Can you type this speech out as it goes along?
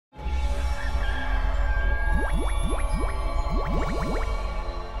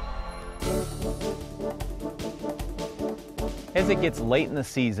As it gets late in the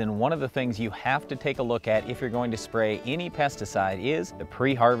season, one of the things you have to take a look at if you're going to spray any pesticide is the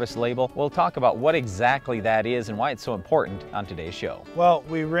pre-harvest label. We'll talk about what exactly that is and why it's so important on today's show. Well,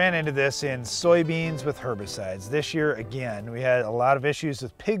 we ran into this in soybeans with herbicides. This year, again, we had a lot of issues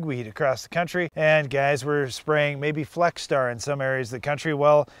with pigweed across the country, and guys were spraying maybe Flexstar in some areas of the country.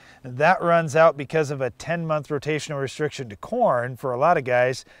 Well, that runs out because of a 10-month rotational restriction to corn for a lot of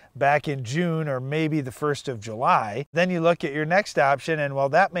guys back in June or maybe the 1st of July. Then you look at your next option, and well,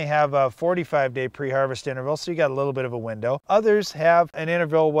 that may have a 45-day pre-harvest interval, so you got a little bit of a window. Others have an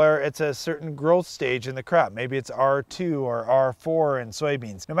interval where it's a certain growth stage in the crop. Maybe it's R2 or R4 in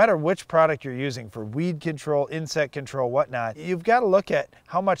soybeans. No matter which product you're using for weed control, insect control, whatnot, you've got to look at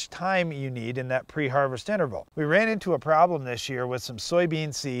how much time you need in that pre-harvest interval. We ran into a problem this year with some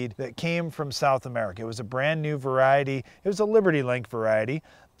soybean seed that came from South America. It was a brand new variety. It was a Liberty Link variety,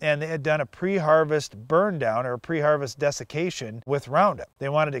 and they had done a pre-harvest burn down or a pre-harvest desiccation with Roundup. They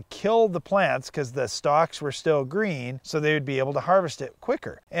wanted to kill the plants because the stalks were still green so they would be able to harvest it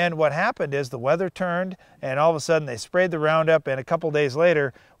quicker. And what happened is the weather turned, and all of a sudden they sprayed the Roundup, and a couple days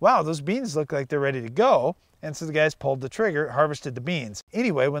later, wow, those beans look like they're ready to go. And so the guys pulled the trigger, harvested the beans.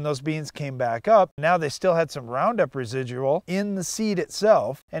 Anyway, when those beans came back up, now they still had some Roundup residual in the seed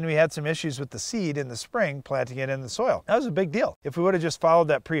itself, and we had some issues with the seed in the spring, planting it in the soil. That was a big deal. If we would have just followed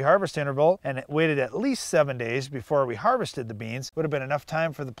that pre-harvest interval and waited at least 7 days before we harvested the beans, it would have been enough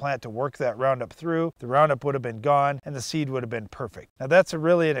time for the plant to work that Roundup through. The Roundup would have been gone, and the seed would have been perfect. Now that's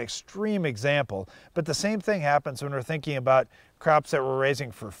really an extreme example, but the same thing happens when we're thinking about crops that we're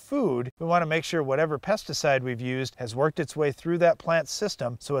raising for food. We want to make sure whatever pesticide we've used has worked its way through that plant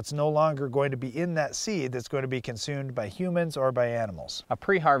system so it's no longer going to be in that seed that's going to be consumed by humans or by animals. A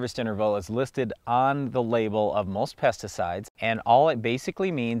pre-harvest interval is listed on the label of most pesticides, and all it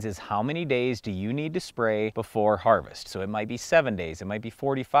basically means is how many days do you need to spray before harvest. So it might be 7 days, it might be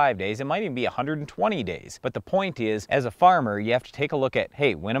 45 days, it might even be 120 days. But the point is, as a farmer, you have to take a look at,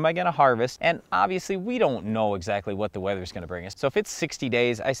 hey, when am I going to harvest? And obviously we don't know exactly what the weather's going to bring us. So if it's 60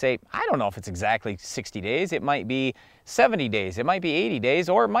 days, I say, I don't know if it's exactly 60 days. It might be 70 days, it might be 80 days,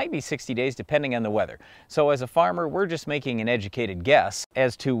 or it might be 60 days depending on the weather. So as a farmer, we're just making an educated guess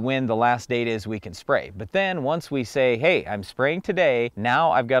as to when the last date is we can spray. But then once we say, hey, I'm spraying today,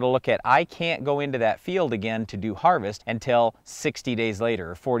 now I've got to look at, I can't go into that field again to do harvest until 60 days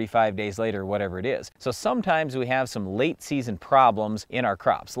later or 45 days later, whatever it is. So sometimes we have some late season problems in our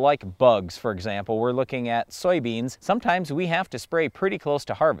crops, like bugs, for example. We're looking at soybeans. Sometimes we have to spray pretty close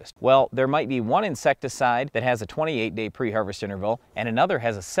to harvest. Well, there might be one insecticide that has a 28-day pre-harvest interval and another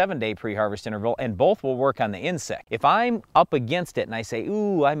has a 7-day pre-harvest interval, and both will work on the insect. If I'm up against it and I say,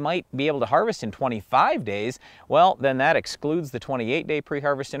 ooh, I might be able to harvest in 25 days, well, then that excludes the 28-day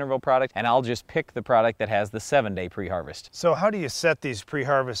pre-harvest interval product, and I'll just pick the product that has the 7-day pre-harvest. So how do you set these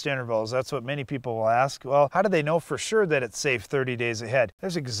pre-harvest intervals? That's what many people will ask. Well, how do they know for sure that it's safe 30 days ahead?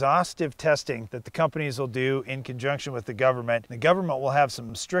 There's exhaustive testing that the companies will do in conjunction with the government. The government will have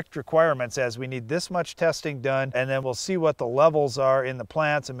some strict requirements as we need this much testing done, and then we'll see what the levels are in the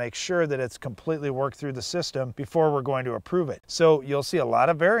plants and make sure that it's completely worked through the system before we're going to approve it. So you'll see a lot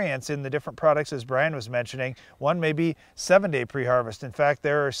of variance in the different products, as Brian was mentioning. One may be 7-day pre-harvest. In fact,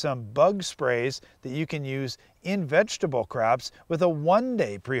 there are some bug sprays that you can use in vegetable crops with a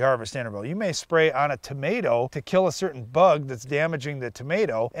 1-day pre-harvest interval. You may spray on a tomato to kill a certain bug that's damaging the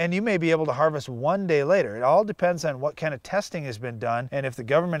tomato, and you may be able to harvest 1 day later. It all depends on what kind of testing has been done, and if the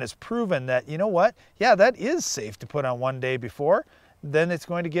government has proven that, you know what, yeah, that is safe to put on 1 day before, then it's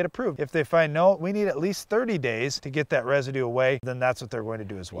going to get approved. If they find, no, we need at least 30 days to get that residue away, then that's what they're going to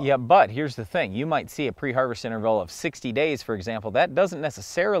do as well. Yeah, but here's the thing. You might see a pre-harvest interval of 60 days, for example. That doesn't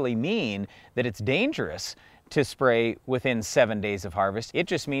necessarily mean that it's dangerous to spray within 7 days of harvest. It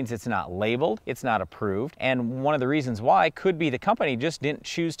just means it's not labeled, it's not approved, and one of the reasons why could be the company just didn't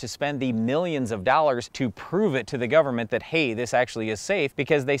choose to spend the millions of dollars to prove it to the government that, hey, this actually is safe,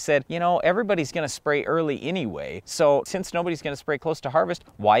 because they said, you know, everybody's gonna spray early anyway, so since nobody's gonna spray close to harvest,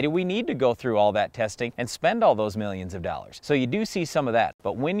 why do we need to go through all that testing and spend all those millions of dollars? So you do see some of that,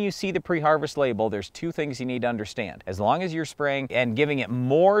 but when you see the pre-harvest label, there's two things you need to understand. As long as you're spraying and giving it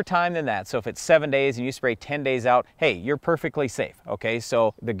more time than that, so if it's 7 days and you spray 10 days out, hey, you're perfectly safe, okay?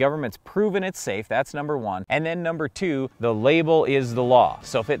 So the government's proven it's safe, that's number one. And then number two, the label is the law.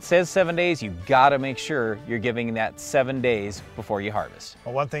 So if it says 7 days, you gotta make sure you're giving that 7 days before you harvest.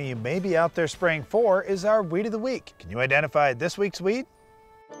 Well, one thing you may be out there spraying for is our weed of the week. Can you identify this week's weed?